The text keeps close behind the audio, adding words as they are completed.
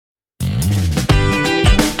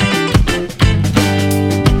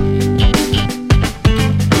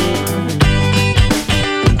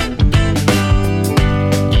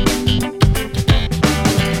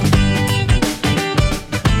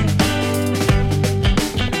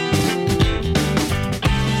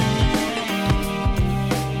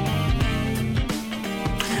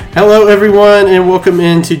Hello, everyone, and welcome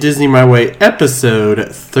into Disney My Way,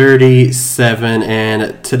 episode 37.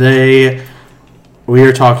 And today we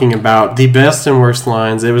are talking about the best and worst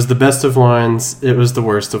lines. It was the best of lines. It was the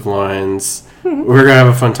worst of lines. We're going to have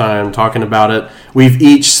a fun time talking about it. We've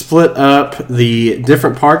each split up the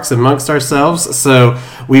different parks amongst ourselves, so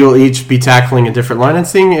we will each be tackling a different line and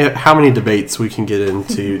seeing how many debates we can get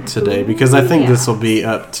into today, because I think this will be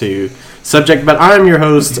up to subject. But I'm your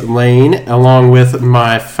host, Lane, along with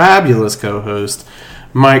my fabulous co-host,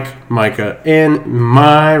 Micah, and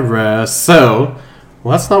Myra. So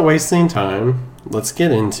let's not waste any time. Let's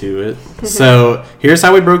get into it. So here's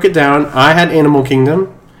how we broke it down. I had Animal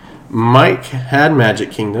Kingdom. Mike had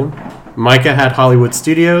Magic Kingdom. Micah had Hollywood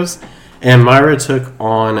Studios. And Myra took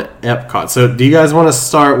on Epcot. So do you guys want to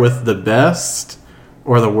start with the best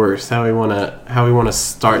or the worst? How we want to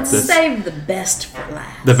start this? Save the best for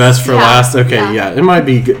last. The best for last? Okay, yeah. It might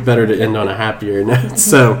be better to end on a happier note.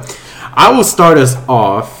 So I will start us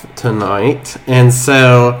off tonight. And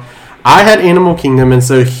so I had Animal Kingdom, and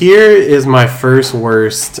so here is my first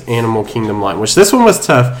worst Animal Kingdom line, which this one was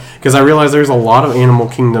tough because I realized there's a lot of Animal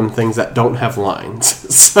Kingdom things that don't have lines.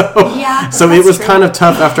 So it was kind of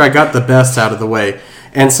tough after I got the best out of the way.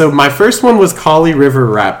 And so my first one was Kali River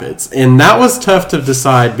Rapids, and that was tough to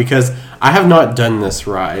decide because I have not done this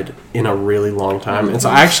ride in a really long time, and so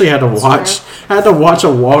I actually had to watch a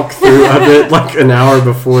walkthrough of it like an hour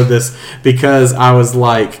before this because I was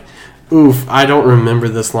like, oof, I don't remember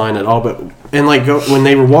this line at all. When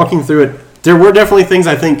they were walking through it, there were definitely things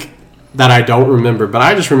I think that I don't remember, but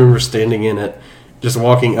I just remember standing in it, just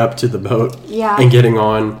walking up to the boat and getting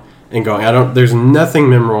on and going. There's nothing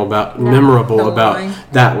memorable about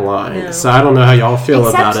that line. No. So I don't know how y'all feel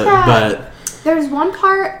about it, but there's one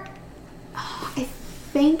part, I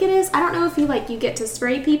think it is, I don't know if you get to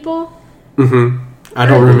spray people. I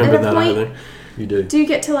don't remember that either. You do. Do you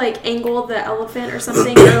get to angle the elephant or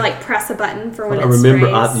something, or press a button for when it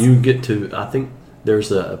sprays? You get to. I think there's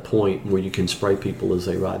a point where you can spray people as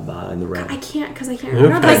they ride by in the ride. I can't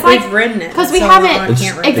remember. Because we've ridden it. Because we haven't.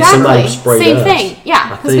 Exactly. Same thing.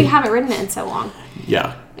 Yeah. Because we haven't ridden it in so long.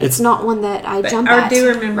 Yeah. It's not one that I jump at. I do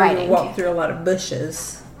remember riding. we walked through a lot of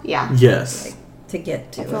bushes. Yeah. Yes. To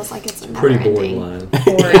get to it. Feels like it's pretty boring line.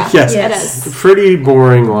 Yes. It is. Pretty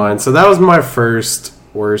boring line. So that was my first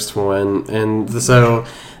worst one, and so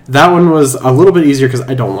that one was a little bit easier because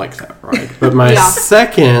I don't like that ride. But my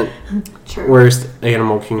second worst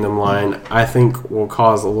Animal Kingdom line, I think, will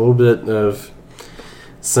cause a little bit of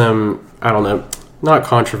some, I don't know, not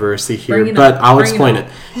controversy here, but I'll explain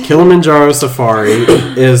it. Kilimanjaro Safari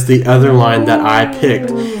is the other line that I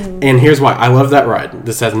picked. And here's why. I love that ride.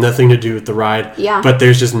 This has nothing to do with the ride. Yeah. But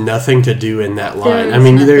there's just nothing to do in that line.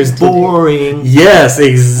 There's boring. Yes,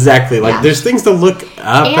 exactly. There's things to look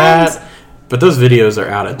up at, but those videos are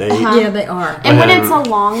out of date. Yeah, they are. And when it's a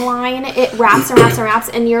long line, it wraps and wraps and wraps,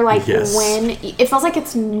 and you're like, when it feels like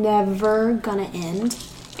it's never gonna end.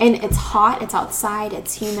 And it's hot, it's outside,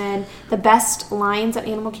 it's humid. The best lines at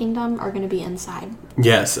Animal Kingdom are going to be inside.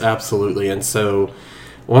 Yes, absolutely. And so,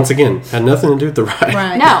 once again, had nothing to do with the ride.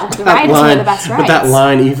 Right. No, the ride is one of the best rides. But that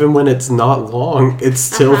line, even when it's not long, it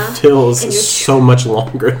still feels so much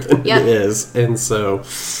longer than it is. And so...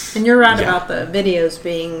 And you're right about the videos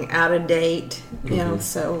being out of date,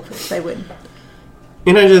 so they would...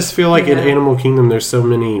 And I just feel like in Animal Kingdom, there's so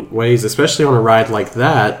many ways, especially on a ride like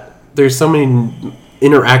that, there's so many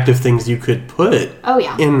interactive things you could put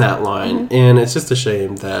in that line. And it's just a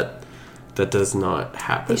shame that that does not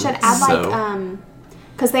happen. They should add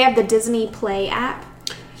because they have the Disney Play app.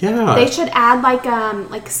 Yeah. They should add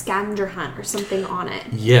like scavenger hunt or something on it.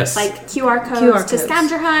 Yes. Like QR codes to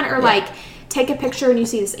scavenger hunt, or take a picture and you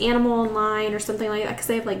see this animal in line or something like that, because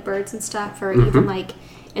they have birds and stuff, or even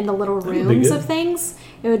in the little rooms of things.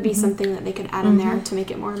 It would be something that they could add in there to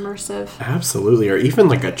make it more immersive. Absolutely. Or even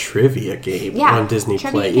a trivia game on Disney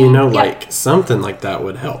Play. Game. Something like that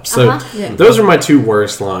would help. So those are my two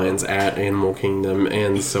worst lines at Animal Kingdom,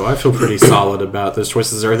 and so I feel pretty solid about those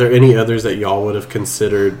choices. Are there any others that y'all would have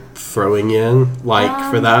considered throwing in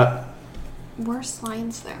for that? Worst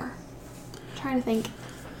lines there. I'm trying to think.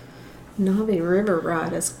 Navi River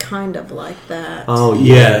Ride is kind of like that. Oh,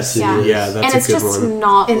 yes. Yeah, that's a good one. And it's just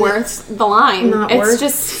not worth the line. It's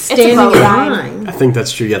just standing in line. I think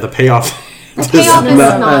that's true. Yeah, the payoff. The payoff is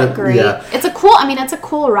not great. Yeah. It's a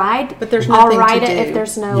cool ride. But there's nothing I'll ride to it do. if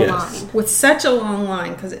there's no line. With such a long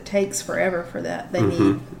line, because it takes forever for that, they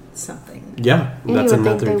need something. Yeah, and that's you would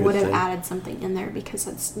another think they good would have thing. added something in there because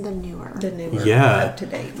it's the newer up to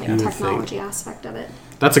date. like technology aspect of it.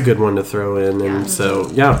 That's a good one to throw in, and Yeah.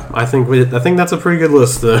 so I think that's a pretty good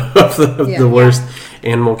list of the worst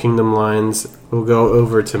Animal Kingdom lines. We'll go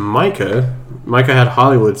over to Micah. Micah had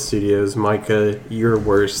Hollywood Studios. Micah, your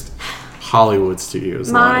worst Hollywood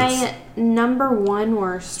Studios lines. My number one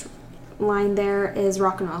worst line there is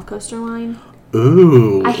Rock and Roller Coaster line.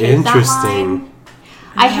 Ooh, I hate interesting. that line.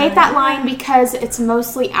 I hate that line because it's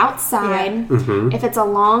mostly outside. Yeah. Mm-hmm. If it's a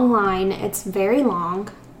long line, it's very long.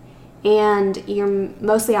 And you're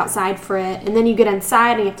mostly outside for it. And then you get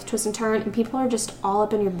inside and you have to twist and turn. And people are just all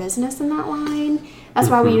up in your business in that line. That's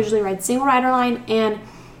why we usually ride single rider line. And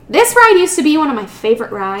this ride used to be one of my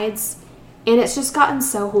favorite rides. And it's just gotten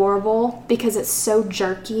so horrible because it's so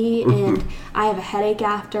jerky. And I have a headache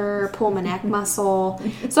after, pull my neck muscle.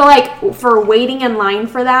 So, like, for waiting in line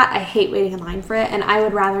for that, I hate waiting in line for it. And I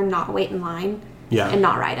would rather not wait in line and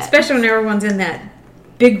not ride it. Especially when everyone's in that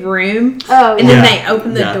big room. Oh, and then they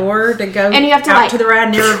open the door to go and you have to, out to the ride,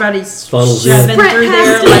 and everybody's Funnels shoving in. through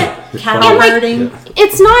there like cattle herding.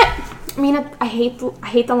 It's not. I mean, I hate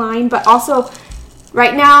the line, but also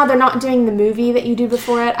right now they're not doing the movie that you do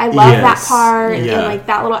before it. I love that part and like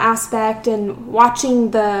that little aspect, and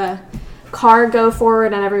watching the car go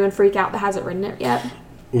forward and everyone freak out that hasn't ridden it yet.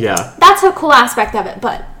 Yeah, that's a cool aspect of it.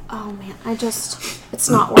 But oh man, it's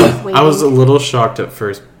not worth waiting. I was a little shocked at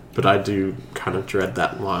first. But I do kind of dread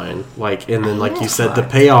that line. Like, and then, like you said, the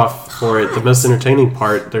payoff for it, the most entertaining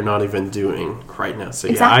part, they're not even doing right now. So,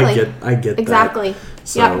 exactly. I get exactly. that.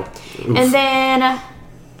 So, And then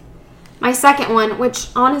my second one, which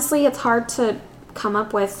honestly, it's hard to come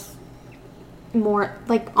up with more.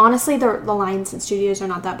 Like, honestly, the lines in studios are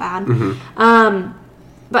not that bad.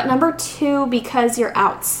 But number two, because you're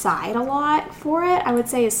outside a lot for it, I would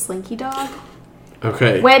say is Slinky Dog.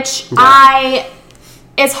 Okay. Which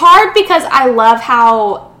it's hard because I love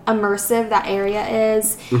how immersive that area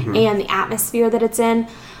is and the atmosphere that it's in.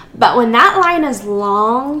 But when that line is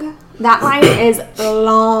long, I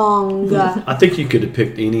think you could have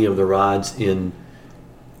picked any of the rides in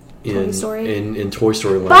Toy Story? in Toy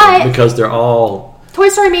Story Land, But because they're all Toy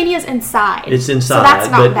Story Mania is inside. It's inside, so that's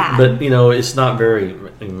not bad. But it's not very.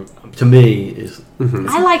 To me, is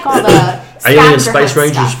I like all the Alien Space Ranger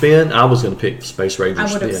Ranger stuff. Spin. I was going to pick Space Ranger I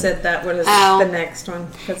Spin. would have said that was the next one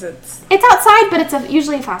because it's outside, but it's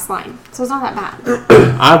usually a fast line, so it's not that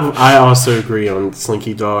bad. I also agree on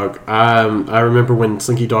Slinky Dog. I remember when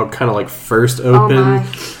Slinky Dog kind of like first opened.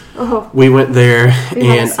 We went there,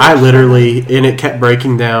 and I literally, and it kept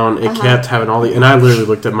breaking down. It kept having all and I literally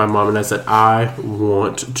looked at my mom and I said, I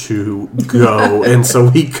want to go. And so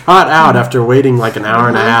we got out after waiting like an hour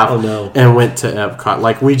and a half and went to Epcot.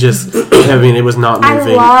 Like, we just, I mean, it was not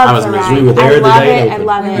moving. I was miserable. We were there the day it opened. I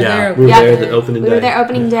love it. Yeah. We were there the opening day. We were there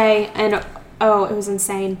opening day, and it was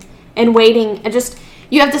insane. And waiting, and just,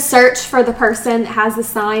 you have to search for the person that has the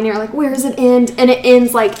sign. And you're like, where does it end? And it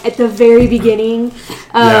ends like at the very beginning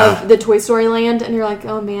of the Toy Story Land, and you're like,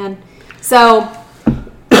 oh man. So,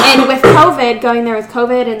 and with COVID, going there with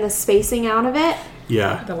COVID and the spacing out of it,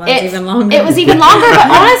 the line's even longer. It was even longer, but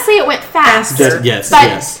honestly, it went faster. Yes.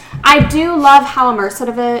 I do love how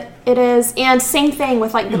immersive it is, and same thing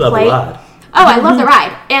with like the love play. the ride. Oh, I love the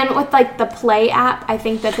ride, and with like the Play app, I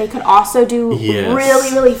think that they could also do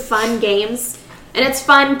really, really fun games. And it's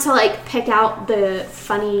fun to like pick out the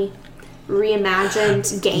funny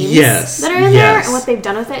reimagined games that are in there, and what they've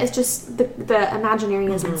done with it is just the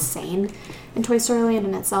Imagineering is insane in Toy Story Land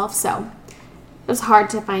in itself. So it was hard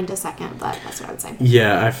to find a second, but that's what I would say.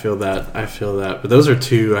 Yeah, I feel that. But those are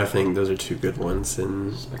two good ones.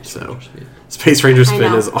 And so Space Ranger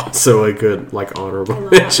Spin is also a good like honorable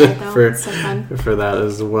mention for that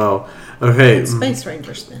as well. Okay, Space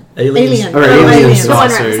Ranger Spin. Aliens. The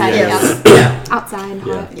one right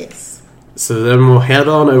outside. Yes. So then we'll head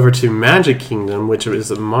on over to Magic Kingdom, which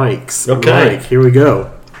is Mike's. Okay. Mike, here we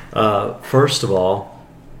go. First of all,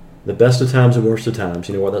 the best of times and worst of times.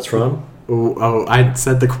 You know where that's from? Oh, I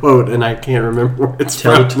said the quote, and I can't remember where it's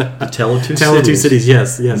from. Tale of Two Cities.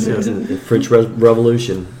 Yes. The French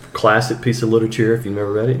Revolution. Classic piece of literature. If you've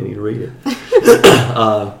never read it, you need to read it.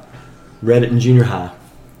 Read it in junior high.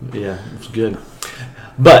 Yeah, it's good.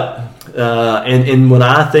 But and when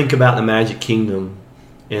I think about the Magic Kingdom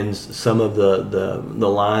and some of the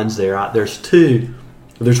lines there, there's two.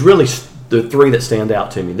 There's really the three that stand out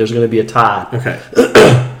to me. There's going to be a tie. Okay.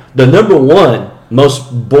 The number one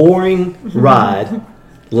most boring ride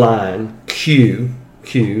line Q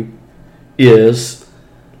is,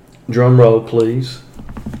 drum roll please.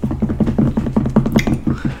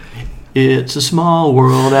 It's a small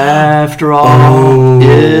world after all. Oh.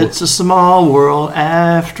 It's a small world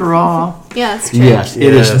after all. Yeah, that's true. Yes,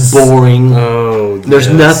 it is boring. Oh, There's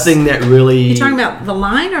nothing that really. You talking about the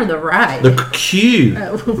line or the ride? The queue.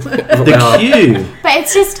 Oh. The queue. But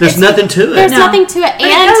it's just There's nothing to it. There's nothing to it, But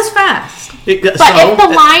it goes fast. if the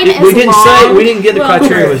line is we didn't say long- we didn't get the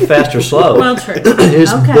criteria with fast or slow. Well, true.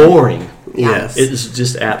 It's Okay. boring. Yes. It's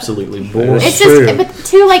just absolutely boring. It's True. just, but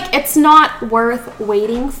too, like, it's not worth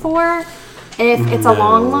waiting for if it's a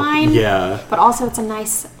long line. Yeah. But also, it's a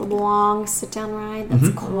nice long sit-down ride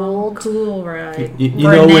that's cold. Cool ride. You For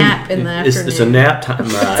know a when nap in the afternoon. it's a nap time ride.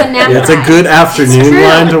 It's a nap Yeah, it's a ride. good It's afternoon true.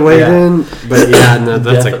 line to wait Yeah. in. But yeah, no,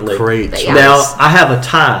 that's Definitely. a great But choice. yeah. Now I have a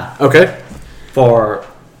tie Okay. for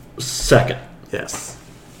second, Yes.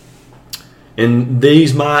 and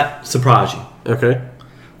these might surprise you. Okay.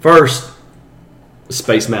 First,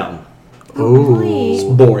 Space Mountain. Really?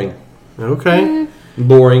 Oh. Boring. Okay.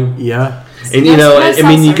 Boring. Yeah. And No- you know, no I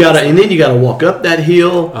mean, you gotta, self-service. and then you gotta walk up that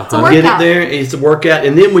hill, It's a get workout. it there. It's a workout,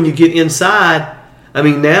 and then when you get inside, I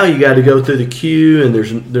mean, now you got to go through the queue, and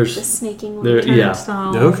The there's snaking there, one. yeah,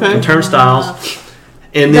 Turnstiles. Okay. and turnstiles,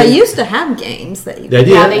 and They then used to have games that you they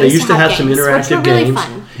did. Yeah, they used to have some games, which interactive were really games,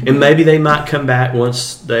 fun. and maybe they might come back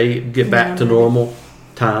once they get back to normal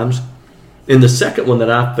times. And the second one that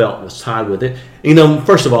I felt was tied with it. You know,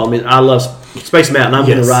 first of all, I mean, I love Space Mountain. I'm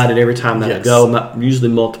going Yes. to ride it every time that I Yes. go, usually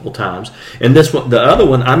multiple times. And this one, the other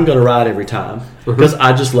one, I'm going to ride every time because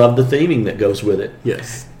I just love the theming that goes with it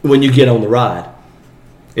Yes. when you get on the ride.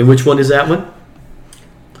 And which one is that one?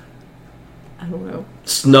 I don't know.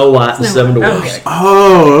 Snow White and the Snow Seven White. Dwarfs. Okay.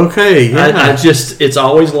 Oh, okay. Yeah. I just, it's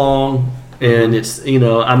always long, and it's, you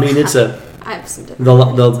know, I mean, it's a. I have some different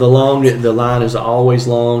The line is always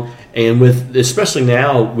long, and with especially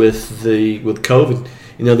now with COVID,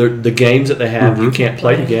 you know, the games that they have, you can't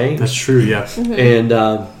play the games, That's true. Yeah.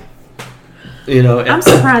 and you know, I'm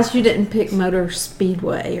surprised you didn't pick Motor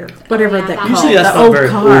Speedway or whatever yeah, that that's- called. Usually that's the not old very-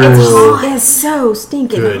 cars. Ooh. It's so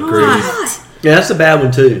stinking Good hot. yeah, that's a bad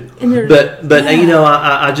one too. And they're- But yeah. you know,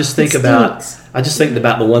 I just think It about stinks.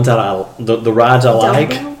 the ones that the rides I like.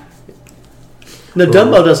 Dumbo? No,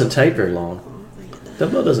 Dumbo doesn't take very long.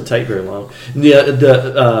 Dumbo doesn't take very long.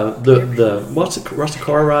 The what's the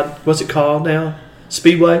car ride? What's it called now?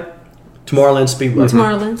 Speedway, Tomorrowland Speedway.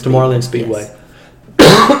 Tomorrowland Speedway. Yes.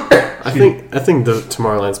 I think the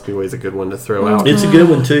Tomorrowland Speedway is a good one to throw out. It's a good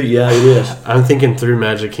one too. Yeah, it is. I'm thinking through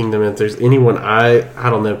Magic Kingdom. If there's anyone, I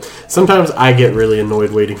don't know. Sometimes I get really annoyed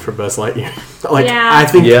waiting for Buzz Lightyear. Like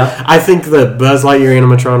Yeah. I think the Buzz Lightyear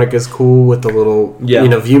animatronic is cool with the little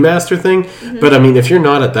Viewmaster thing. But I mean, if you're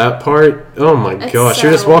not at that part, oh my It's gosh,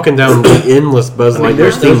 you're just so- walking down the endless Buzz Lightyear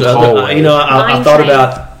There's themed other. hallway. You know, I Mine thought Train.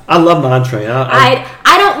 about. I love Mine Train.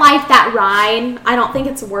 I don't like that ride. I don't think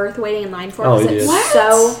it's worth waiting in line for. Oh, because it it's is.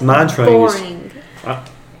 so Mine Train is- boring. Uh,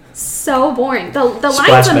 So boring. The Splash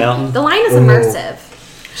line's Mountain. the line is immersive.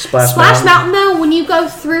 Splash Mountain, though, when you go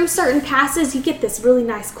through certain passes, you get this really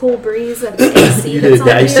nice cool breeze of the AC The that's on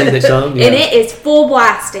AC you. that's on, yeah. And it is full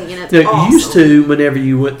blasting, and it's Now, awesome. you used to, whenever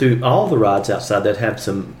you went through all the rides outside, that had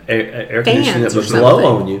some air conditioning that Fans or would blow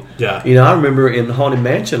something. on you. Yeah. You know, I remember in the Haunted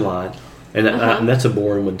Mansion line, and that's a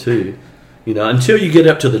boring one too. You know, until you get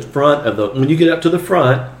up to the front of the. When you get up to the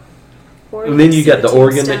front, and then you got the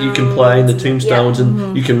organ that you can play, and the tombstones,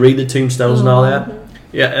 and you can read the tombstones and all that.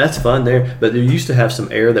 Yeah, that's fun there. But there used to have some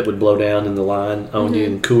air that would blow down in the line on you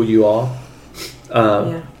and cool you off.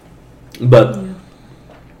 But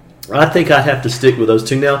I think I'd have to stick with those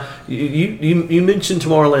two. Now, you mentioned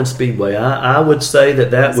Tomorrowland Speedway. I would say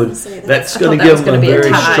that's I going thought to that give was them gonna a be a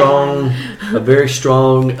very tie. strong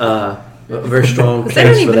They case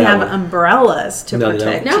don't for even that have one. umbrellas to No, they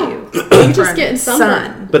protect don't. you. You're just getting Sun.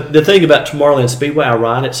 sunburned. But the thing about Tomorrowland Speedway, I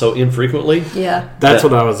ride it so infrequently. Yeah. That's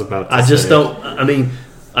what I was about to I say. just don't. I mean,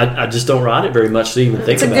 I just don't ride it very much to even think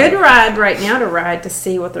It's a about good it. ride right now to ride to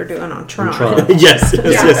see what they're doing on Tron. Tron. yes. But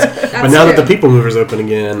that's now that true. the People Mover's open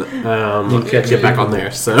again, catch get it. back on there.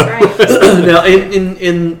 So Right. Now,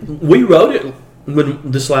 in we rode it when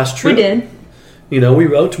this last trip. We did. You know, we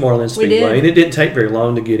rode Tomorrowland We Speedway, did. and it didn't take very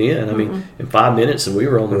long to get in. I mean, in 5 minutes, and we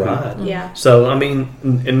were on the ride. Yeah. So, I mean,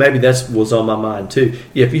 and maybe that was on my mind too.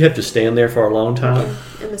 Yeah, if you have to stand there for a long time,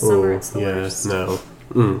 In the summer, Ooh, it's the yeah, worst. no.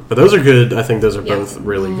 But those are good. I think those are Yeah. both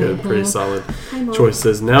really good, pretty solid Hi, Mom.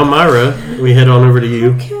 choices. Now, Myra, we head on over to you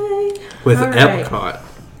Okay. with All right. Epcot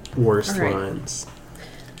worst All right. lines.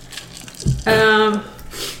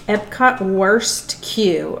 Epcot worst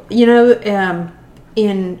queue. You know,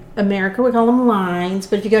 in America we call them lines,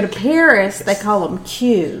 but if you go to Paris, they call them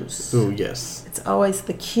queues. Ooh, yes. It's always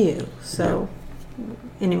the queue. So,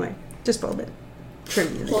 anyway, just a little bit.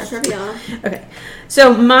 trivia there. Well, trivia. Okay.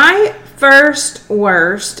 So my first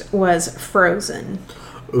worst was Frozen.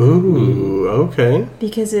 Ooh, okay.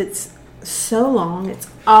 Because it's so long. It's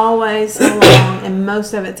always so long, and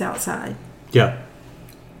most of it's outside. Yeah.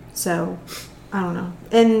 So, I don't know.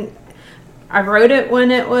 And I wrote it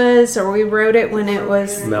when it was, or we wrote it when it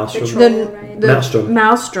was Maelstrom.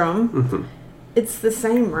 Maelstrom. Mm-hmm. It's the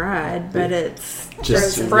same ride, but it's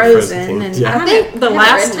Just Frozen. And yeah. I think the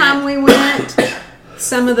last time we went,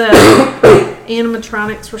 some of the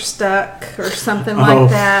animatronics were stuck or something like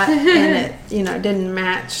that, and it, didn't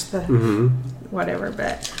match the whatever.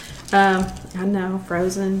 But I know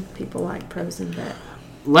Frozen. People like Frozen, but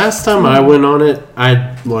last time I went on it,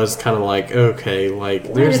 I was kind of like, okay,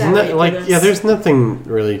 like there's there's nothing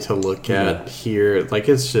really to look at here. Like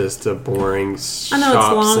it's just a boring. I know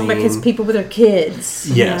it's long scene. because people with their kids.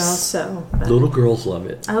 Yes. Little girls love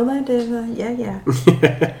it. Oh, they do. Yeah.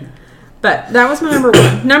 But that was my number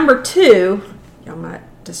one. Number two, y'all might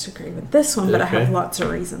disagree with this one, but I have lots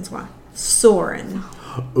of reasons why. Soarin'.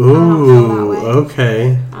 Ooh,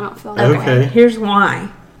 okay. I don't feel that Okay. way. Here's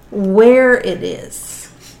why. Where it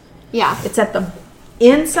is. Yeah. It's at the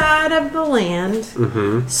inside of the land,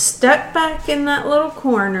 stuck back in that little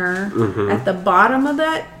corner, at the bottom of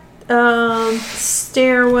that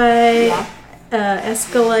stairway,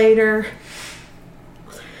 escalator.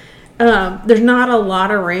 There's not a lot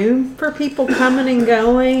of room for people coming and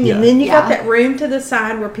going, and then you got that room to the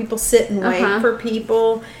side where people sit and wait for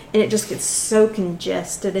people, and it just gets so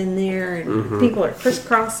congested in there, and people are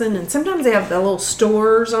crisscrossing, and sometimes they have the little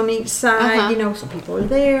stores on each side, so people are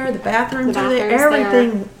there, the bathrooms are there,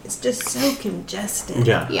 everything is just so congested.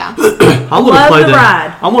 Yeah. I want to play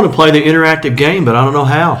ride. I want to play the interactive game, but I don't know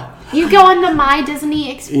how. You go on the My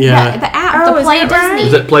Disney the app, the Play Disney.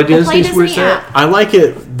 Is it Play Disney where it's at? I like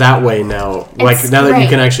it that way now. Like now that you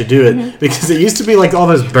can actually do it, because it used to be like all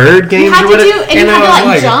those bird games had or to whatever. do- and you had to,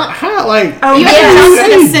 like, jump. How, like, Oh, You yes. had to jump how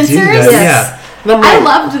to do the you do sensors. that? Yes. Yeah. And I'm I like,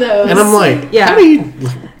 loved those. And I'm like, Yeah. how do you?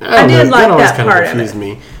 I did like always that kind part of of it. confused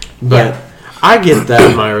me, but I get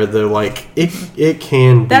that, Myra. Though, like it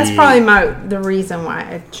can be. That's probably the reason why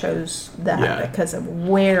I chose that, Yeah. because of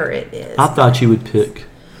where it is. I thought you would pick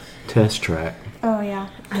Test Track. Oh, yeah.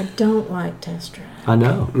 I don't like Test Drive. I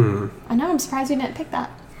know. I know. I'm surprised you didn't pick that.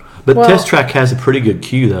 But Test Track has a pretty good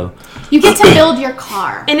queue, though. You get to build your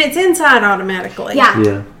car. And it's inside automatically. Yeah.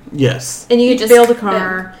 Yeah. Yes. And you You get to just build a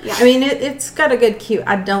car. build, yeah. I mean, it's got a good queue.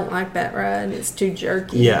 I don't like that ride. It's too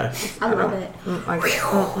jerky. Yeah. I love it. I don't like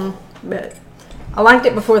it. But I liked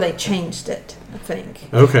it before they changed it, I think.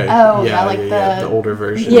 Okay. Oh, yeah, like the older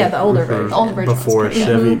version. Yeah, the older version. The older version. Before was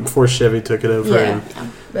pretty good. Chevy took it over Yeah.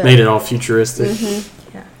 and But- made it all futuristic.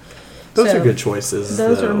 Yeah. Those So, are good choices.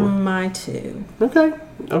 Those though. are my two.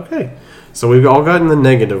 Okay. So we've all gotten the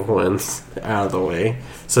negative ones out of the way.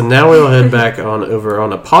 So now we'll head back over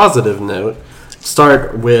on a positive note.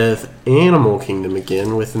 Start with Animal Kingdom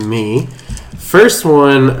again with me. First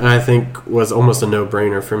one I think was almost a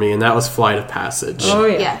no-brainer for me, and that was Flight of Passage. Oh,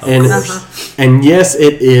 yeah. Yes. And and yes,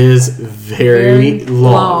 it is very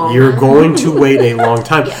long. You're going to wait a long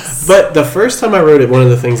time. Yes. But the first time I rode it, one of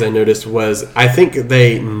the things I noticed was I think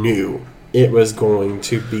they knew it was going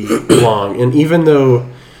to be long. And even though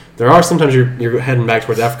there are sometimes you're heading back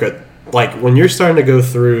towards Africa, like when you're starting to go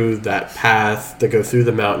through that path to go through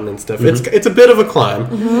the mountain and stuff, it's a bit of a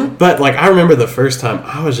climb. But like I remember the first time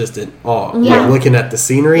I was just in awe, like looking at the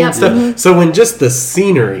scenery and stuff. So when just the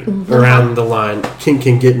scenery around the line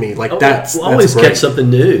can get me, like that's always great. catch something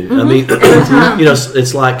new. I mean,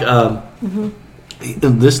 it's like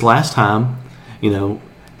this last time, you know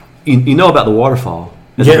about the waterfall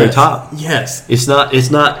at the very top. Yes, it's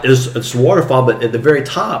a waterfall, but at the very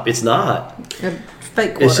top, it's not.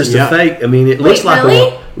 Fake water. It's just a fake. I mean, it looks like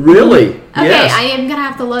really? really. Okay, yes. I am gonna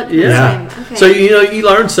have to look. Yeah. This time. Okay. So you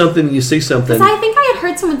learn something, you see something. Because I think I had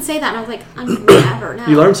heard someone say that, and I was like, I never know.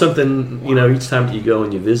 You learn something, each time that you go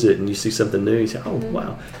and you visit and you see something new, you say, "Oh,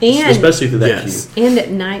 wow!" And- especially through that queue. And at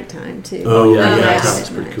nighttime, too. Oh yeah, yes. it's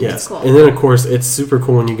pretty cool. Yes, Cool. and then of course it's super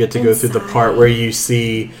cool when you get to go through the part where you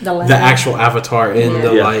see The land. the actual avatar in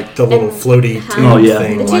the Yeah. the little floaty tube Oh, yeah.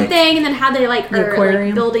 thing. The tube thing, and then how they The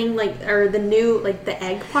aquarium. building or the new the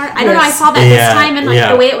egg part. I don't know. I saw that this time, and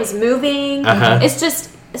the way it was moving. It's just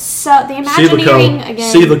so the Imagineering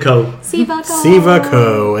again. Sivaco,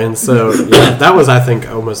 and so that was I think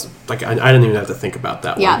almost like I didn't even have to think about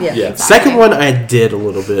that one. Yeah. Exactly. Second one I did a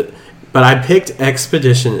little bit, but I picked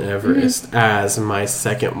Expedition Everest as my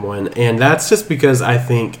second one, and that's just because I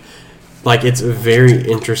think Like, it's very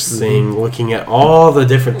interesting looking at all the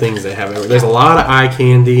different things they have. There's a lot of eye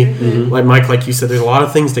candy. Like, Mike, like you said, there's a lot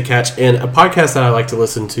of things to catch. And a podcast that I like to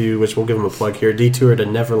listen to, which we'll give them a plug here, Detour to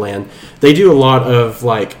Neverland, they do a lot of,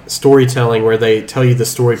 like, storytelling where they tell you the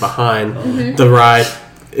story behind the ride.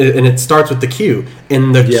 And it starts with the queue.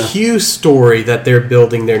 And the queue story that they're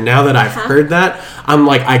building there, now that I've heard that, I'm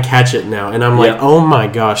like, I catch it now. And I'm like, oh my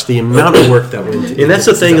gosh, the amount of work that went into it. And that's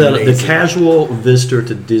the thing, that the casual visitor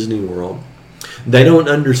to Disney World, they don't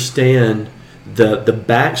understand the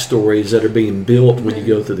backstories that are being built when you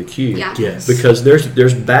go through the queue. Yeah. Yes. Because there's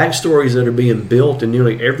backstories that are being built in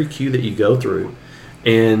nearly every queue that you go through.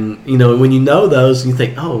 And, you know, when you know those, you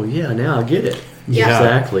think, oh, yeah, now I get it. Yeah.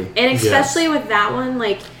 Exactly. And especially with that one,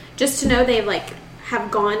 like, just to know they've, like, have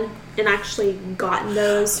gone and actually gotten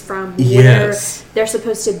those from where they're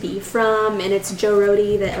supposed to be from. And it's Joe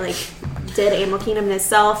Rohde that, like, did Animal Kingdom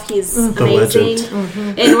himself. He's amazing.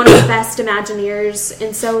 And one of the best Imagineers.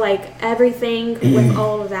 And so, like, everything with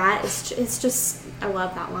all of that, it's just, I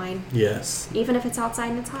love that line. Yes. Even if it's outside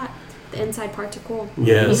and it's hot. The inside parts are cool.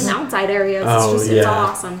 Yes. Even the outside areas, it's all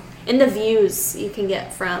awesome. And the views you can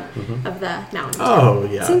get from of the mountain. Oh,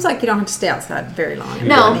 yeah. Seems like you don't have to stay outside very long.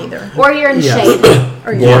 No. Either. Or you're in shade.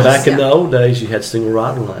 Back in the old days, you had single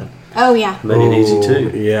rider line. Oh, yeah. Made it easy,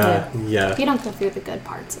 too. Yeah. You don't go through the good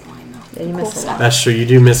parts of the line, though. Yeah, you miss stuff. That's true. You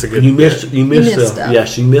do miss a good You miss stuff.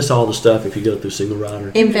 Yes, you miss all the stuff if you go through single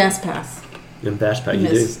rider. In Fast Pass. In Fast Pass,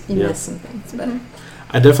 You miss some things. But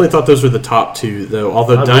I definitely thought those were the top two, though.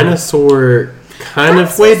 Although Dinosaur kind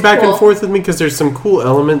of weighed back and forth with me because there's some cool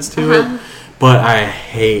elements to it. But I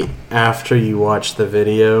hate after you watch the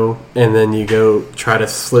video and then you go try to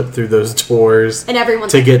slip through those doors and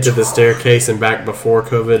everyone's to get to the staircase. And back before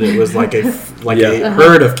COVID, it was like a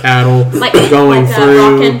herd of cattle going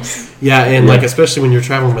through. Yeah, and like especially when you're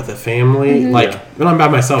traveling with a family, like when I'm by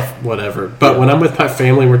myself, whatever. But when I'm with my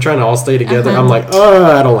family, we're trying to all stay together. I'm like, oh,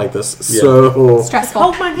 I don't like this. So stressful.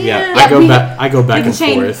 Hold my hand. Yeah, I go back and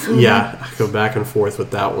forth. Yeah, I go back and forth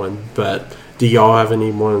with that one. But do y'all have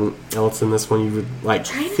anyone else in this one you would like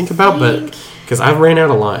think about? But because I ran out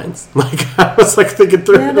of lines, like I was like thinking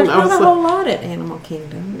through. Yeah, there's not a whole lot at Animal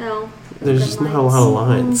Kingdom. No. There's just not a lot of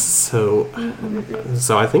lines, so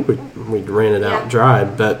I think we ran it out dry.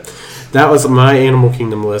 But that was my Animal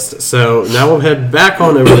Kingdom list. So now we'll head back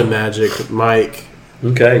on over to Magic, Mike.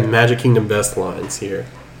 Okay, Magic Kingdom best lines here.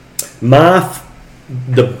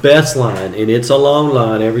 The best line, and it's a long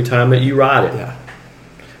line every time that you ride it. Yeah.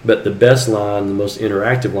 But the best line, the most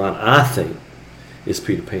interactive line, I think, is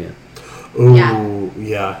Peter Pan. Ooh,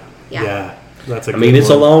 yeah. That's a good it's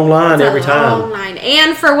a long line every time. It's a long line.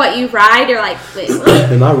 And for what you ride, you're like, wait,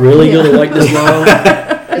 am I really going to like this long?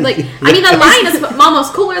 Like, the line is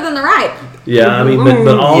almost cooler than the ride. Yeah,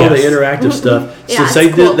 but all the interactive stuff. Yeah,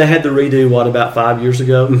 Since they had the redo, about 5 years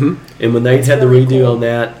ago? And when they had the redo on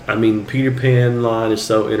that, Peter Pan line is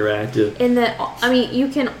so interactive. And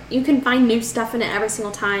you can find new stuff in it every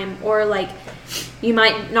single time. Or, like, you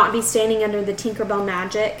might not be standing under the Tinkerbell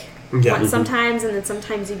magic sometimes, and then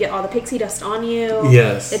sometimes you get all the pixie dust on you.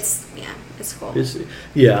 Yes. It's cool. I just...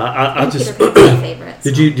 Peter Pan's my favorite.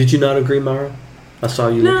 So. Did you not agree, Myra? I saw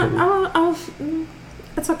you look at me.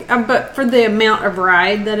 It's okay, but for the amount of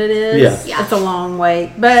ride that it is, it's a long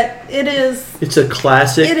wait. But it is. It's a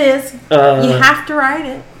classic. It is. You have to ride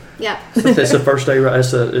it. Yeah. It's a first day ride.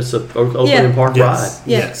 It's a open park ride.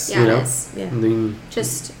 Yes. Yeah, it is. Yeah.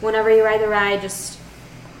 Just whenever you ride the ride, just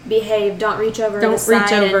behave. Don't reach over the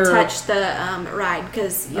side and touch the ride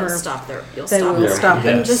because you'll stop there. You'll stop there. Stop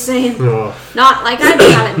I'm just saying. Not like I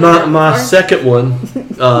haven't done that my before. second one.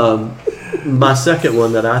 My second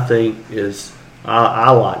one that I think is I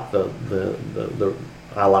like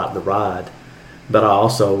I like the ride, but I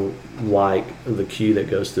also like the queue that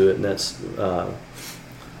goes through it, and that's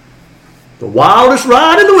the wildest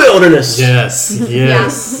ride in the wilderness. Yes.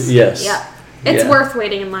 Yes. Yeah. It's worth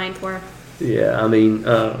waiting in line for. Yeah,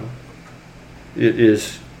 it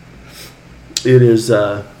is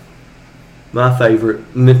my favorite,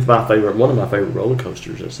 one of my favorite roller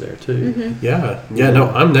coasters is there too. Mm-hmm. Yeah. No,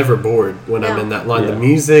 I'm never bored when I'm in that line. The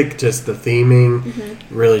music, just the theming,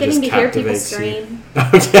 really just captivates you.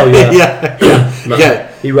 Yeah.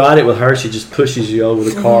 You ride it with her; she just pushes you over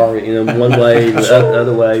the car, one way, the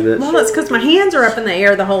other way. Well, it's because my hands are up in the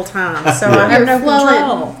air the whole time, so I have no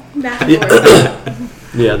control. Back and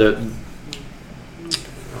forth.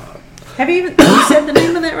 Have you said the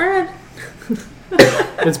name of that ride?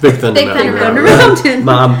 It's Big Thunder Mountain. Thunder Mountain.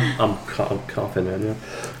 I'm coughing right now.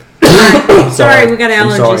 Sorry, we got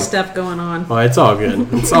allergy stuff going on. Oh, it's all good.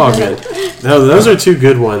 It's all good. No, those are two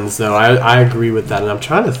good ones, though. I agree with that. And I'm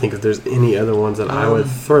trying to think if there's any other ones that I would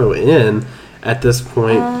throw in at this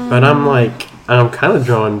point. But I'm kind of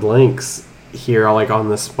drawing blanks here, like on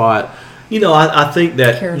the spot. I think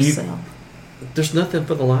that Carousel. There's nothing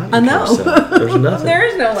for the line. I know. There's nothing. There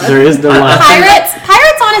is no line. There is no line.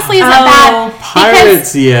 Pirates honestly isn't bad.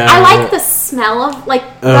 Pirates, yeah. I like the smell of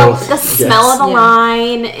the smell of the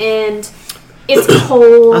line, and it's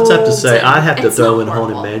cold. I'd have to say I'd have to throw in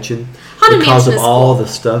Haunted Mansion because of all the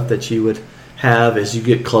stuff that you would have as you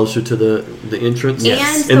get closer to the entrance.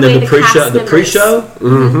 Yes. And then the pre-show.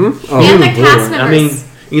 Mm-hmm. And the cast members.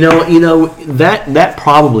 I mean, that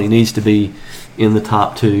probably needs to be in the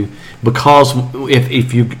top two, because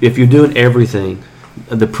if you're doing everything,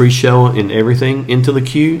 the pre-show and everything into the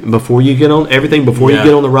queue before you get on you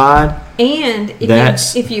get on the ride, and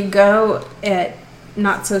if you go at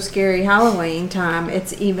not so scary Halloween time,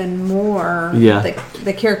 it's even more. Yeah.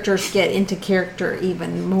 The characters get into character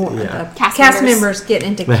even more. Yeah. The cast members get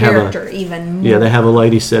into character even more. Yeah, they have a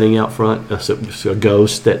lady sitting out front, a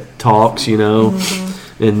ghost that talks, and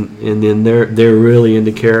then they're really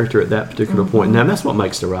into character at that particular point. Now that's what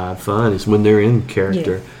makes the ride fun, is when they're in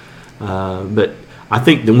character. Yeah. But I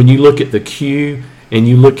think that when you look at the queue and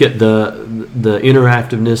you look at the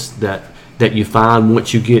interactiveness that you find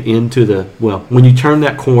once you get into when you turn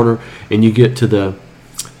that corner and you get to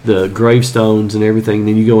the gravestones and everything,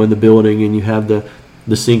 then you go in the building and you have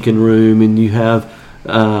the sinking room and you have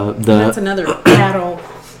and that's another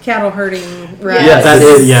cattle herding ride. Yeah, that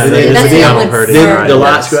is. Yeah, that's the cattle herding ride. The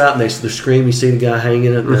lights go out and they scream. You see the guy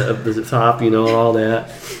hanging at the top, and all that.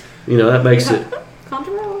 That makes it.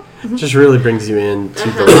 Just really brings you into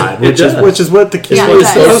the ride, which is what the queue is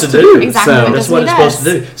supposed to do. Exactly, so that's what it's supposed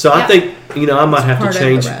to do. So I think I might have to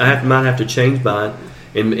change. Might have to change mine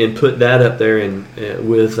and put that up there and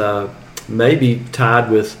with maybe tied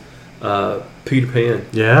with Peter Pan.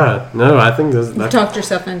 Yeah, no, I think you talked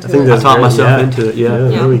yourself into it. I talked myself into it. Yeah,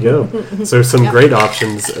 there we go. So some great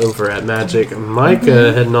options over at Magic.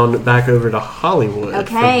 Micah heading on back over to Hollywood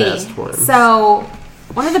for best ones. So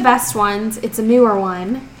one of the best ones, it's a newer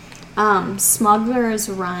one. Smuggler's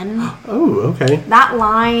Run. Oh, okay. That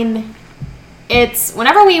line,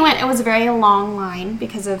 whenever we went, it was a very long line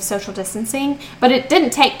because of social distancing, but it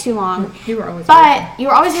didn't take too long. You were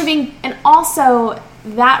always moving, and also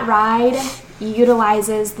that ride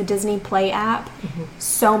utilizes the Disney Play app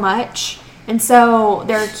so much, and so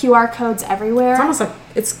there are QR codes everywhere. It's almost like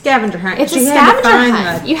it's scavenger hunt. It's a scavenger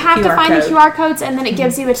hunt. You have to find the QR codes, and then it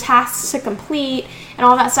gives you a task to complete and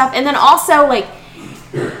all that stuff, and then also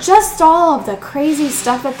just all of the crazy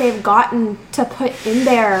stuff that they've gotten to put in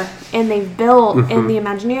there and they've built in the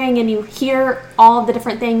Imagineering, and you hear all of the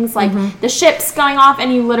different things the ships going off,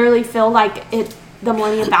 and you literally feel like the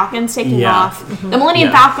Millennium Falcon's taking off. The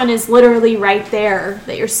Millennium Falcon is literally right there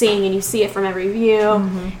that you're seeing, and you see it from every view,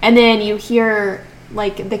 and then you hear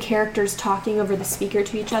the characters talking over the speaker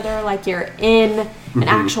to each other like you're in an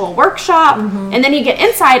actual workshop, and then you get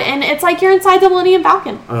inside and it's like you're inside the Millennium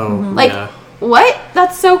Falcon. What?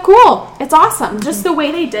 That's so cool. It's awesome. Just the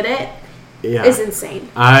way they did it is insane.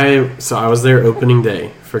 I was there opening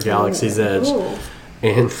day for Galaxy's Edge.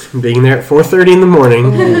 And being there at 4:30 in the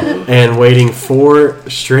morning and waiting 4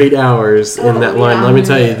 straight hours in that line, let me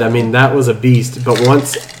tell you, that was a beast. But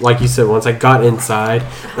once, like you said, once I got inside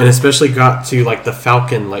and especially got to the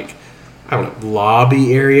Falcon,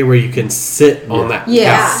 lobby area where you can sit on that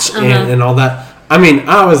couch and all that.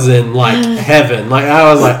 I was in heaven.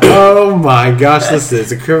 I was like, oh my gosh, this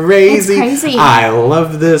is crazy. It's crazy. I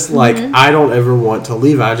love this. I don't ever want to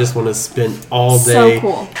leave. I just want to spend all day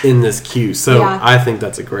in this queue. So I think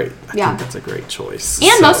that's a great. I think that's a great choice.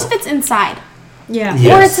 And most of it's inside. Yeah.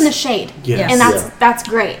 Yes. Or it's in the shade. Yes. And that's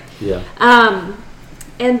great. Yeah.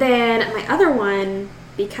 And then my other one,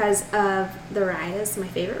 because of the ride, is my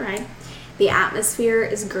favorite ride. The atmosphere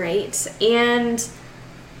is great, and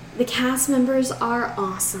the cast members are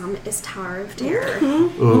awesome, is Tower of Terror.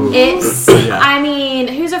 It's,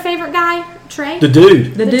 who's our favorite guy? Trey? The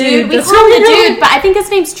dude. The dude. We call him the dude, but I think his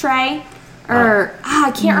name's Trey.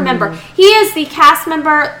 I can't remember. He is the cast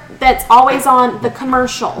member that's always on the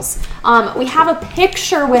commercials. We have a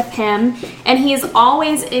picture with him, and he's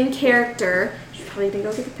always in character. Should probably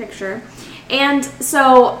go get the picture. And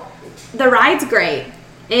so the ride's great.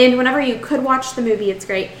 And whenever you could watch the movie, it's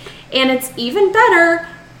great. And it's even better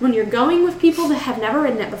when you're going with people that have never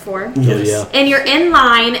ridden it before, and you're in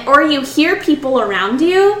line, or you hear people around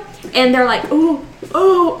you, and they're like,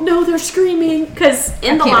 oh, no, they're screaming, because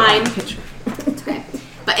in the line,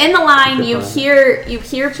 but in the line, you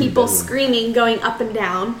hear people screaming, going up and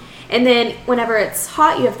down, And then whenever it's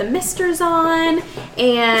hot, you have the misters on,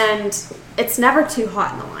 and it's never too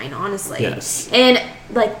hot in the line, honestly. Yes. And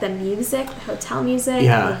like the music, the hotel music,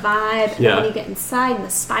 the vibe, and when you get inside, and the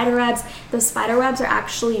spider webs. Those spider webs are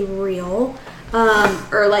actually real,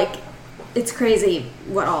 or like it's crazy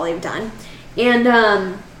what all they've done. And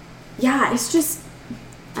it's just,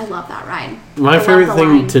 I love that ride. My favorite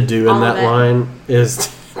thing to do in that line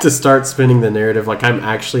is to start spinning the narrative like I'm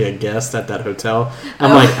actually a guest at that hotel.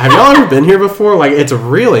 I'm like, have y'all ever been here before? Like, it's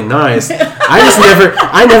really nice.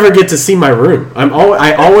 I never get to see my room.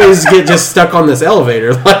 I always get just stuck on this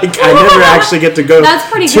elevator. Like, I never actually get to go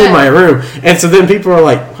to my room. And so then people are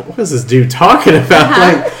like, what is this dude talking about?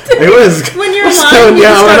 Like, it was when you're in line,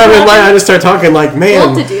 when I'm in line, I just start talking like,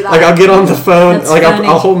 man, like I'll get on the phone, That's like funny.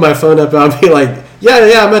 I'll hold my phone up and I'll be like,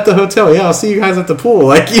 yeah, I'm at the hotel. Yeah, I'll see you guys at the pool.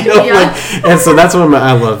 Like, like, and so that's when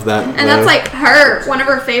I love that. And that's like one of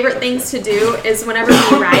her favorite things to do is whenever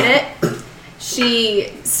we ride it,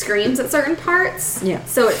 she screams at certain parts. Yeah.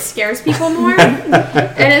 So it scares people more.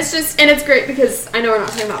 And it's great because I know we're not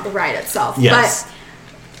talking about the ride itself. Yes. But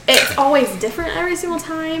it's always different every single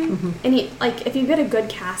time. Mm-hmm. And if you get a good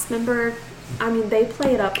cast member, I mean, they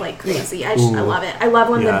play it up like crazy. I love it. I love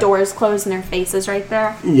when the doors close in their faces right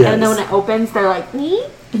there. Yes. And then when it opens, they're like, nee.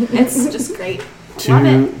 It's just great.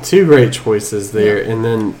 Two great choices there. Yeah. And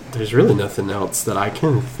then there's really nothing else that I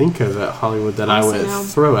can think of at Hollywood that I would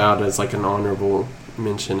throw out as like an honorable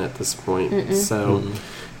mention at this point. Mm-mm.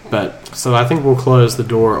 So I think we'll close the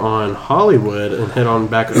door on Hollywood and head on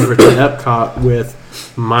back over to Epcot with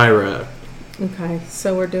Myra. Okay,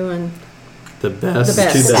 so we're doing the best.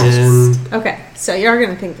 Okay, so you're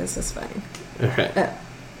going to think this is funny. Okay.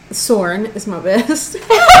 Soarin' is my best.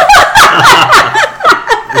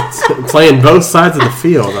 It's playing both sides of the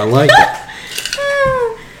field. I like it.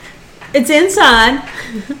 It's inside.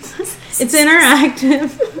 It's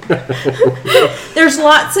interactive. There's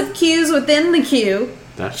lots of cues within the queue.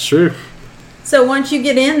 That's true. So once you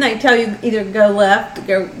get in, they tell you either go left,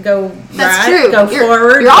 go That's right, true. go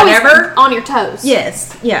forward, you're whatever. Always on your toes.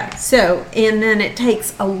 Yes, yeah. So, and then it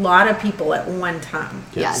takes a lot of people at one time.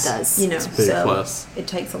 Yes. Yeah, it does. You know, it's a big plus. It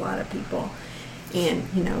takes a lot of people. And,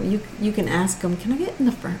 you can ask them, can I get in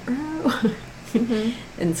the front row?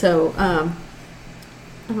 Mm-hmm. And so, I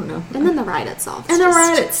don't know. And then the ride itself. And the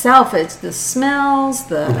ride itself, it's the smells,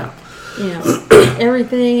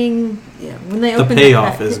 everything. Yeah, when they open the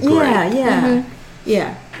payoff is great. Yeah. Mm-hmm.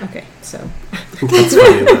 Yeah. Okay, so. That's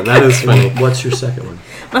funny, though. That is funny. What's your second one?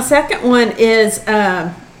 My second one is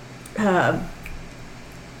the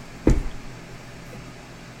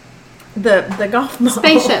golf ball.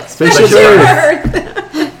 Spaceship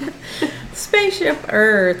Earth. Spaceship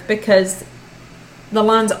Earth, because the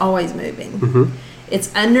line's always moving. Mm-hmm.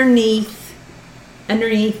 It's underneath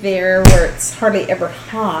there where it's hardly ever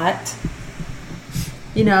hot.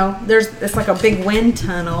 It's like a big wind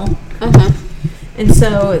tunnel. Uh-huh. And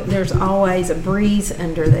so there's always a breeze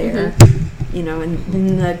under there. Mm-hmm.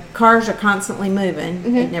 And the cars are constantly moving.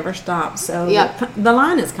 Mm-hmm. It never stops. So the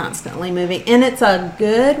line is constantly moving. And it's a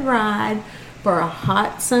good ride for a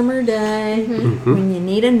hot summer day when you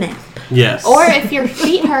need a nap. Yes. Or if your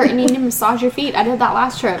feet hurt and you need to massage your feet. I did that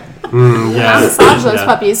last trip. Yeah. I massaged those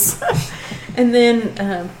puppies. And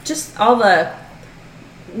then just all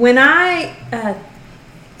when I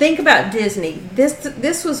think about Disney,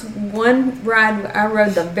 this was one ride I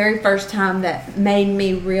rode the very first time that made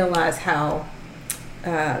me realize how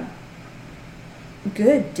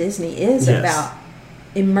good Disney is about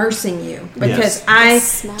immersing you, because I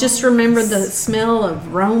just remember the smell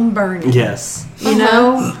of Rome burning. Yes. And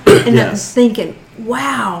I was thinking,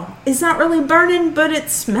 wow, it's not really burning, but it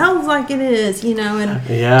smells like it is, and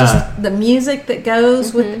just the music that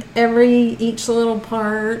goes with each little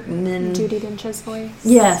part, and then Judi Dench's voice.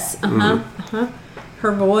 Yes,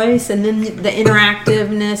 her voice, and then the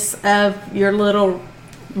interactiveness of your little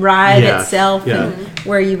ride itself, and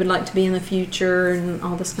where you would like to be in the future, and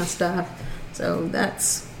all this kind of stuff. So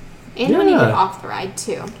that's... And when you get off the ride,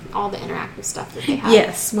 too. All the interactive stuff that they have.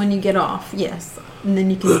 Yes, when you get off, yes. And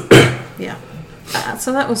then you can...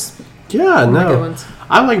 so that was... Yeah, no.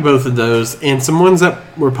 I like both of those. And some ones that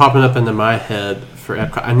were popping up into my head for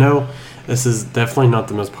Epcot. I know this is definitely not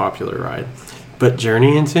the most popular ride, but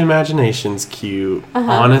Journey into Imagination's queue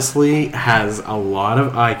honestly has a lot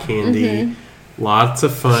of eye candy, lots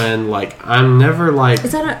of fun. Like, I'm never like...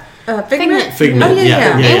 Is that a Figment? Figment, oh,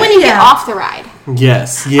 yeah. And when you get off the ride.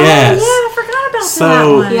 Yes. Oh, yeah, I forgot about that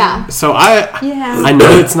one. Yeah. So I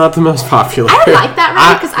know it's not the most popular. I like that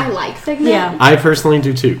ride because I like Figment. Yeah. I personally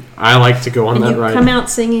do too. I like to go on that ride. Come out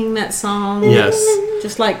singing that song. Yes.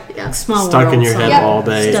 Just like small Stuck world in your song. head all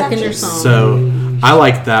day. Stuck in your song. So I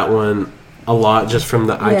like that one a lot just from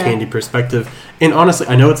the eye candy perspective. And honestly,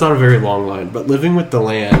 I know it's not a very long line, but Living with the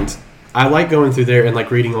Land, I like going through there and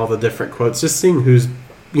like reading all the different quotes, just seeing who's,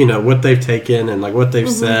 what they've taken and like what they've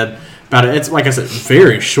said about it. It's, like I said,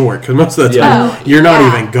 very short because most of the time you're not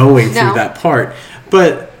even going through that part.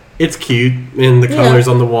 But it's cute, and the colors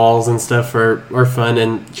on the walls and stuff are fun.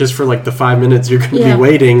 And just for like the 5 minutes you're going to be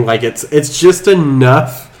waiting, like it's just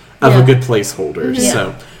enough of a good placeholder.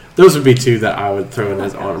 So those would be two that I would throw in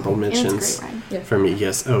as honorable mentions for me.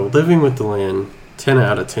 Yes. Oh, Living with the Land, 10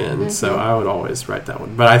 out of 10. So I would always write that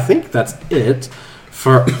one. But I think that's it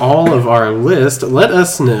for all of our list. Let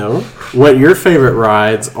us know what your favorite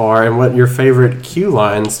rides are and what your favorite queue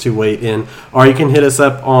lines to wait in are. You can hit us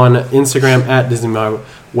up on Instagram at Disney My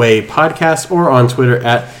Way Podcast or on Twitter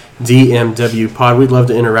at DMW Pod. We'd love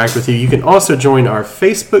to interact with you. You can also join our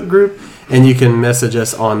Facebook group, and you can message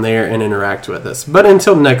us on there and interact with us. But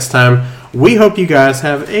until next time, we hope you guys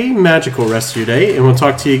have a magical rest of your day, and we'll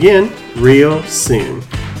talk to you again real soon.